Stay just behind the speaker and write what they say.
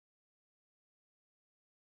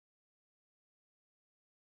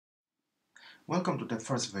Welcome to the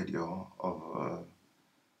first video of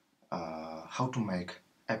how to make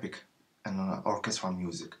epic and orchestral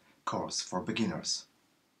music course for beginners.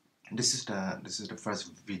 This is the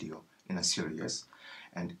first video in a series,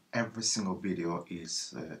 and every single video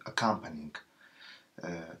is accompanying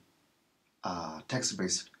a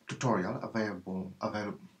text-based tutorial available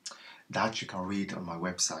that you can read on my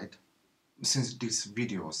website. Since these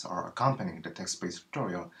videos are accompanying the text-based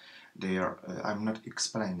tutorial, I'm not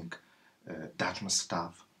explaining that much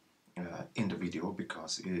stuff in the video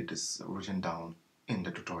because it is written down in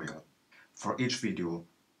the tutorial. For each video,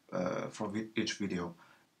 a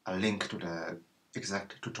link to the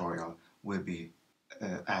exact tutorial will be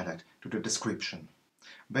added to the description.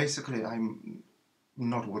 Basically, I'm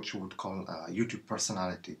not what you would call a YouTube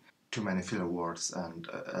personality. Too many filler words and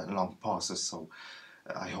long pauses, so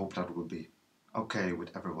I hope that will be okay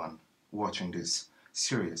with everyone watching this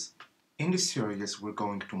series. In this series, we're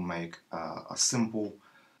going to make a simple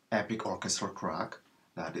epic orchestral track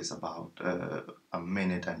that is about a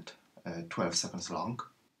minute and 12 seconds long.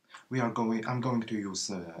 I'm going to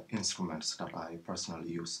use instruments that I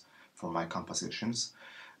personally use for my compositions.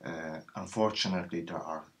 Unfortunately, there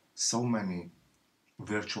are so many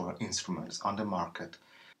virtual instruments on the market.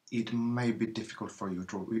 It may be difficult for you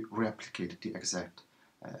to replicate the exact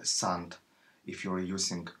sound if you're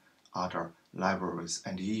using other libraries,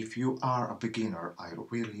 and if you are a beginner, I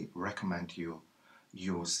really recommend you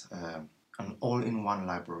use an all-in-one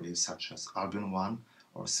library such as Albion One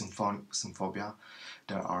or Symphobia.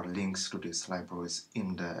 There are links to these libraries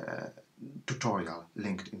in the tutorial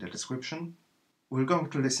linked in the description. We're going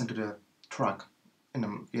to listen to the track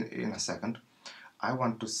in a second. I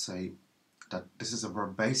want to say that this is a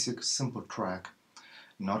very basic, simple track,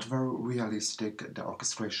 not very realistic. The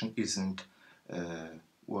orchestration isn't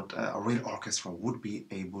what a real orchestra would be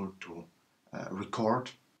able to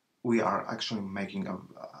record. We are actually making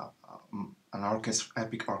an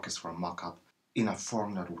epic orchestral mock-up in a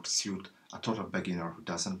form that would suit a total beginner who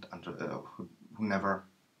doesn't who never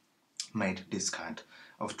made this kind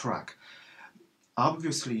of track.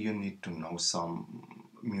 Obviously, you need to know some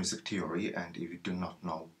music theory, and if you do not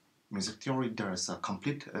know music theory, there is a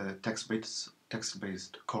complete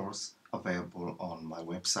text-based course available on my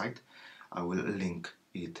website. I will link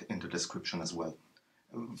it in the description as well.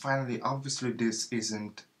 Finally, obviously, this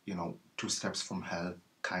isn't, two steps from hell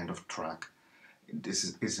kind of track.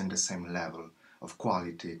 This isn't the same level of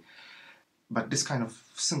quality, but this kind of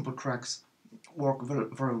simple tracks work very,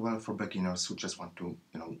 very well for beginners who just want to,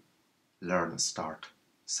 learn and start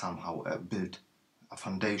somehow build a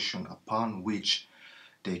foundation upon which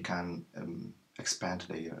they can expand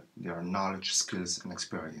their knowledge, skills, and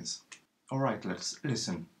experience. All right, let's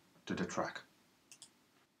listen to the track.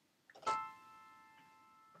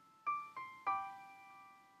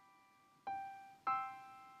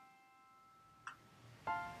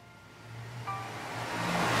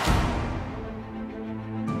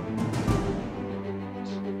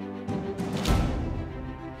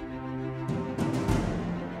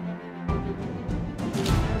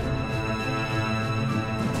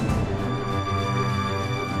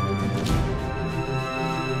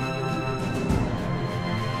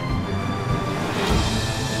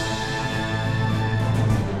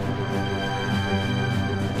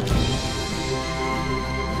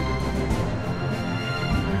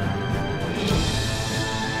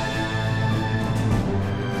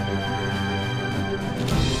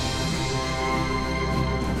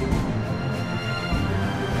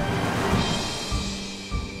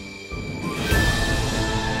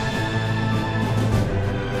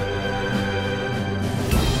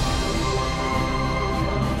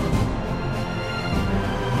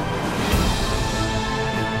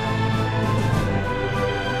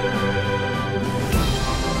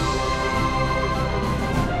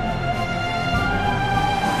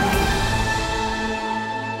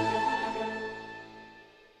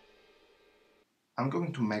 I'm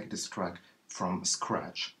going to make this track from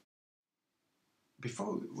scratch.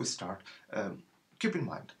 Before we start, keep in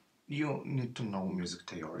mind, you need to know music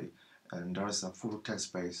theory, and there's a full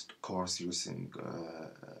text-based course using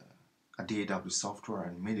a DAW software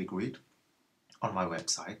and MIDI grid on my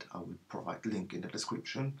website. I will provide link in the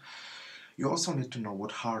description. You also need to know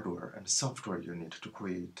what hardware and software you need to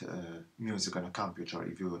create music on a computer.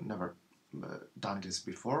 If you've never done this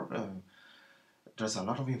before, there's a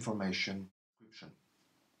lot of information.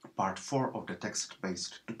 Part 4 of the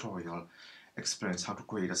text-based tutorial explains how to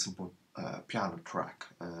create a simple piano track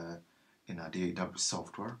in a DAW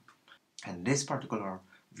software. And this particular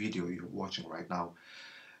video you're watching right now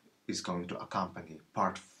is going to accompany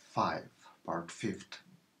part 5th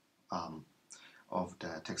of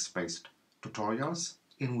the text-based tutorials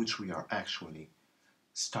in which we are actually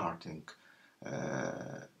starting,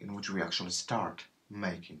 in which we actually start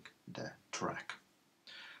making the track.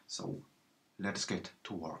 So let's get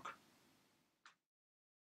to work.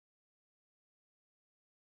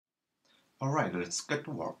 Alright, let's get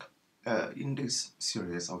to work. In this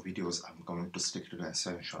series of videos, I'm going to stick to the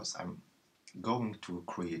essentials. I'm going to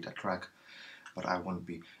create a track, but I won't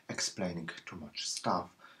be explaining too much stuff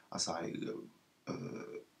as I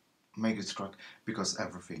make this track, because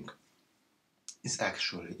everything is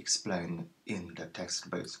actually explained in the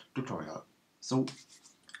text-based tutorial. So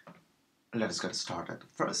let's get started.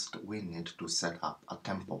 First, we need to set up a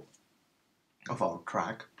tempo of our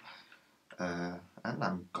track, and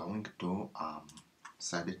I'm going to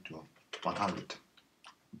set it to 100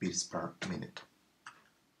 beats per minute.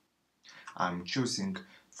 I'm choosing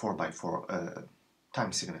 4x4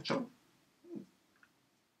 time signature.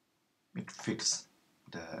 It fits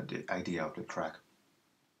the idea of the track,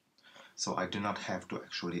 so I do not have to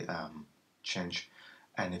actually change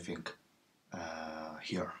anything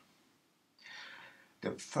here.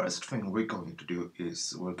 The first thing we're going to do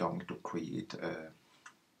is we're going to create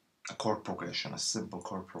a chord progression, a simple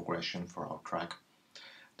chord progression for our track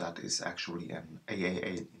that is actually an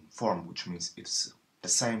AAA in form, which means it's the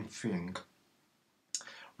same thing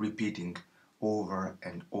repeating over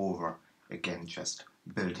and over again, just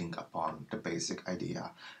building upon the basic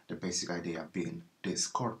idea being this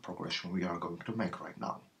chord progression we are going to make right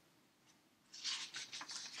now.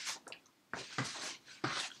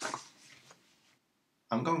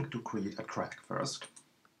 I'm going to create a track first.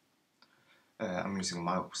 I'm using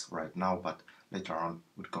mouse right now, but later on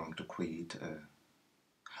we're going to create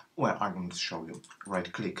well, I'm going to show you.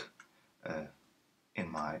 Right click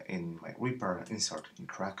in my Reaper, insert new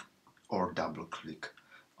track, or double click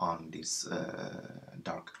on this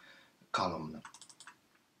dark column.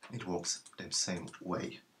 It works the same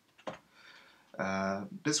way.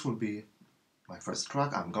 This will be my first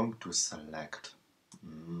track. I'm going to select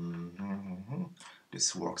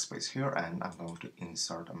this workspace here, and I'm going to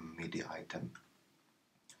insert a MIDI item.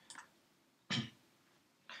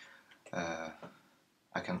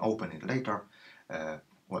 I can open it later,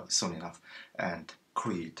 well, soon enough, and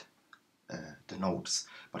create the notes.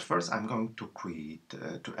 But first I'm going to create,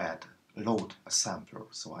 to load a sampler.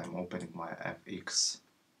 So I'm opening my FX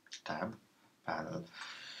tab, panel,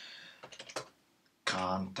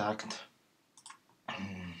 contact,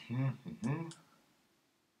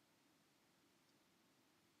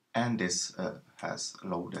 and this has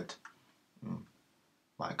loaded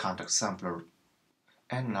my contact sampler,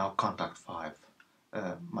 and now contact 5,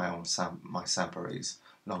 my sampler is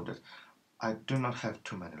loaded. I do not have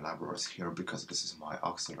too many libraries here because this is my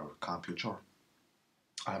auxiliary computer.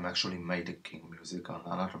 I'm actually making music on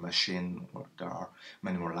another machine where there are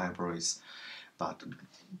many more libraries, but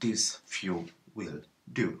these few will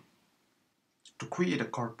do. To create a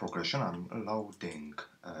chord progression, I'm loading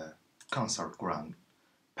a concert ground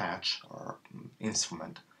patch or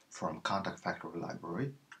instrument from Contact Factory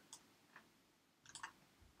library.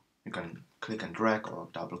 You can click and drag or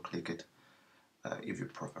double click it if you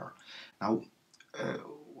prefer. Now,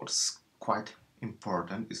 what's quite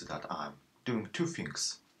important is that I'm doing two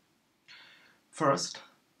things. First,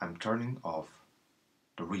 I'm turning off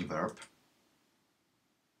the reverb,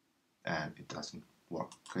 and it doesn't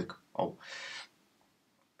work. Click oh,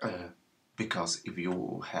 because if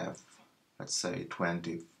you have, let's say,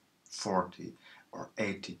 20, 40 or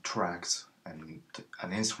 80 tracks and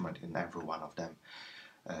an instrument in every one of them,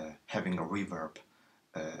 having a reverb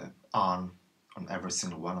on every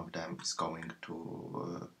single one of them is going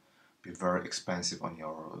to be very expensive on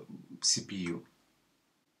your CPU.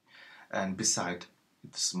 And besides,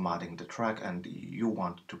 it's modding the track, and you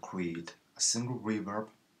want to create a single reverb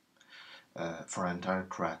for an entire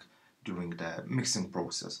track during the mixing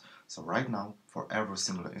process. So right now, for every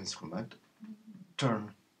single instrument,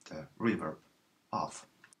 turn the reverb off.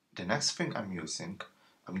 The next thing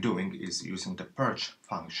I'm doing is using the purge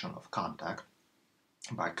function of Contact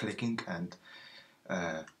by clicking and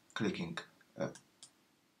clicking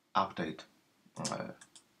update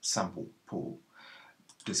sample pool.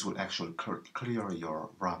 This will actually clear your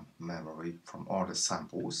RAM memory from all the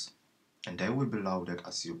samples, and they will be loaded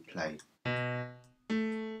as you play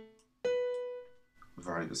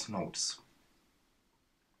various notes.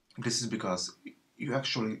 This is because you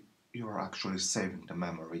are actually saving the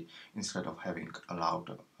memory instead of having a lot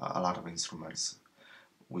of instruments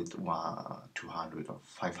with 200 or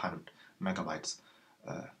 500 megabytes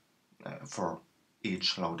for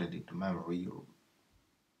each loaded into memory.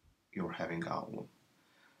 You're having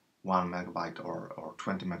 1 megabyte or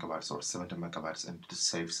 20 megabytes or 70 megabytes, and it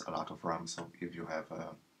saves a lot of RAM. So if you have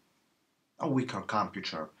a weaker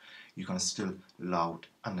computer, you can still load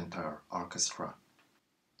an entire orchestra.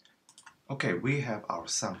 Okay, we have our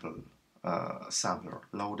sampler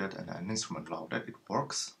loaded and an instrument loaded. It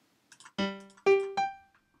works.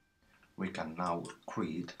 We can now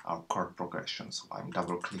create our chord progression. So I'm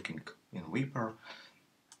double clicking in Reaper,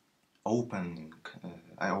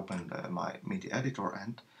 I opened my MIDI editor,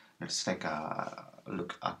 and let's take a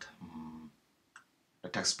look at the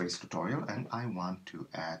text-based tutorial, and I want to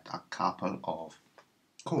add a couple of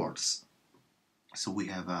chords. So we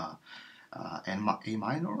have a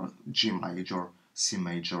minor, G major, C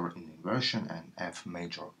major in inversion, and F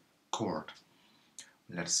major chord.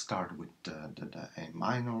 Let's start with the A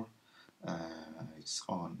minor. It's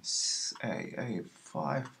on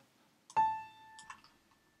A5.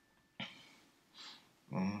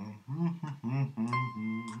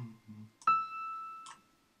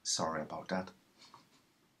 Sorry about that.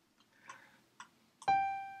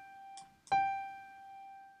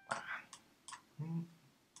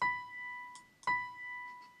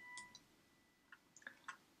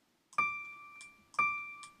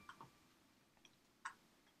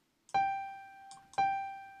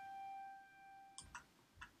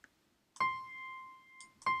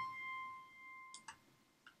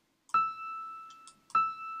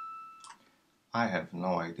 I have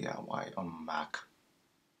no idea why on Mac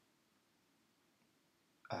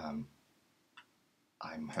I'm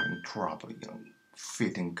having trouble,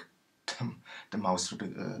 fitting the mouse to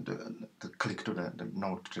the click to the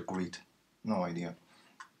note to the grid. No idea.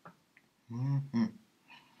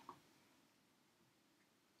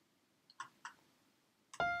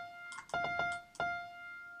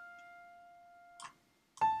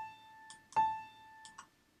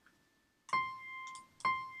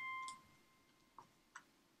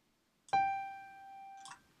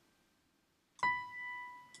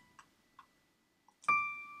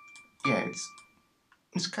 Yeah,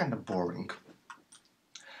 it's kind of boring.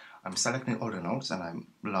 I'm selecting all the notes and I'm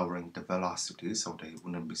lowering the velocity so they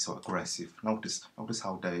wouldn't be so aggressive. Notice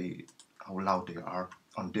how loud they are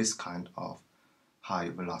on this kind of high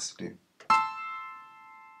velocity.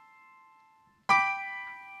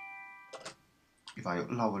 If I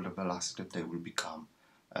lower the velocity, they will become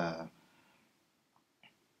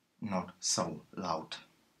not so loud.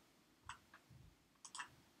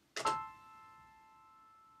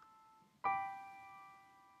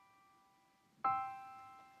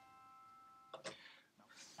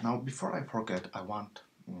 Now, before I forget, I want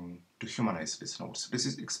to humanize these notes. This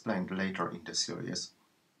is explained later in the series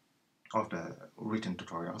of the written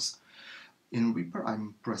tutorials. In Reaper,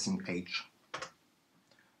 I'm pressing H,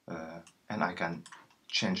 and I can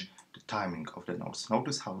change the timing of the notes.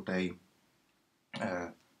 Notice how they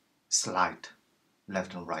slide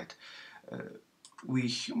left and right. We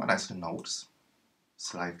humanize the notes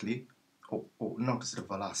slightly. Notice the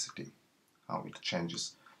velocity, how it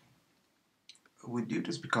changes. We do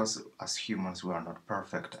this because as humans we are not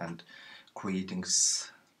perfect, and creating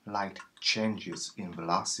slight changes in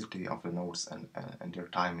velocity of the notes and their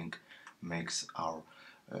timing makes our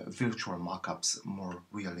virtual mockups more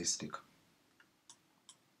realistic.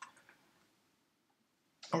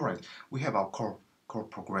 Alright, we have our chord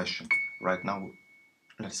progression. Right now,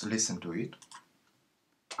 let's listen to it.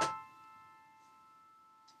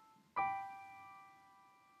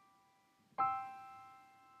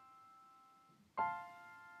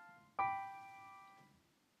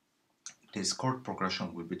 This chord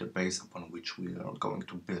progression will be the base upon which we are going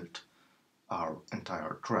to build our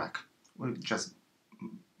entire track.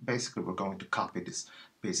 Basically we're going to copy this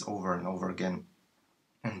piece over and over again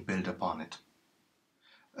and build upon it.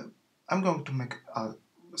 I'm going to make a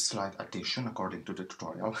slight addition according to the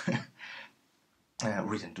tutorial,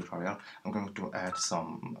 written tutorial. I'm going to add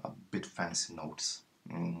some a bit fancy notes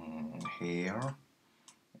here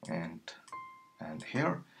and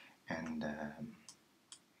here and here.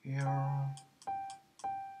 Yeah.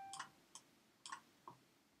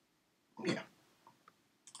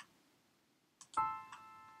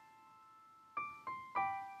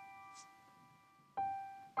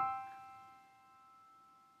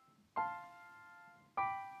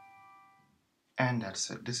 And that's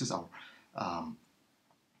it. This is our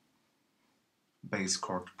bass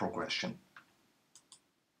chord progression.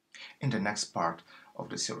 In the next part of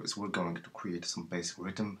the series, we're going to create some basic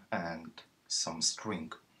rhythm and some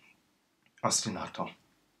string ostinato.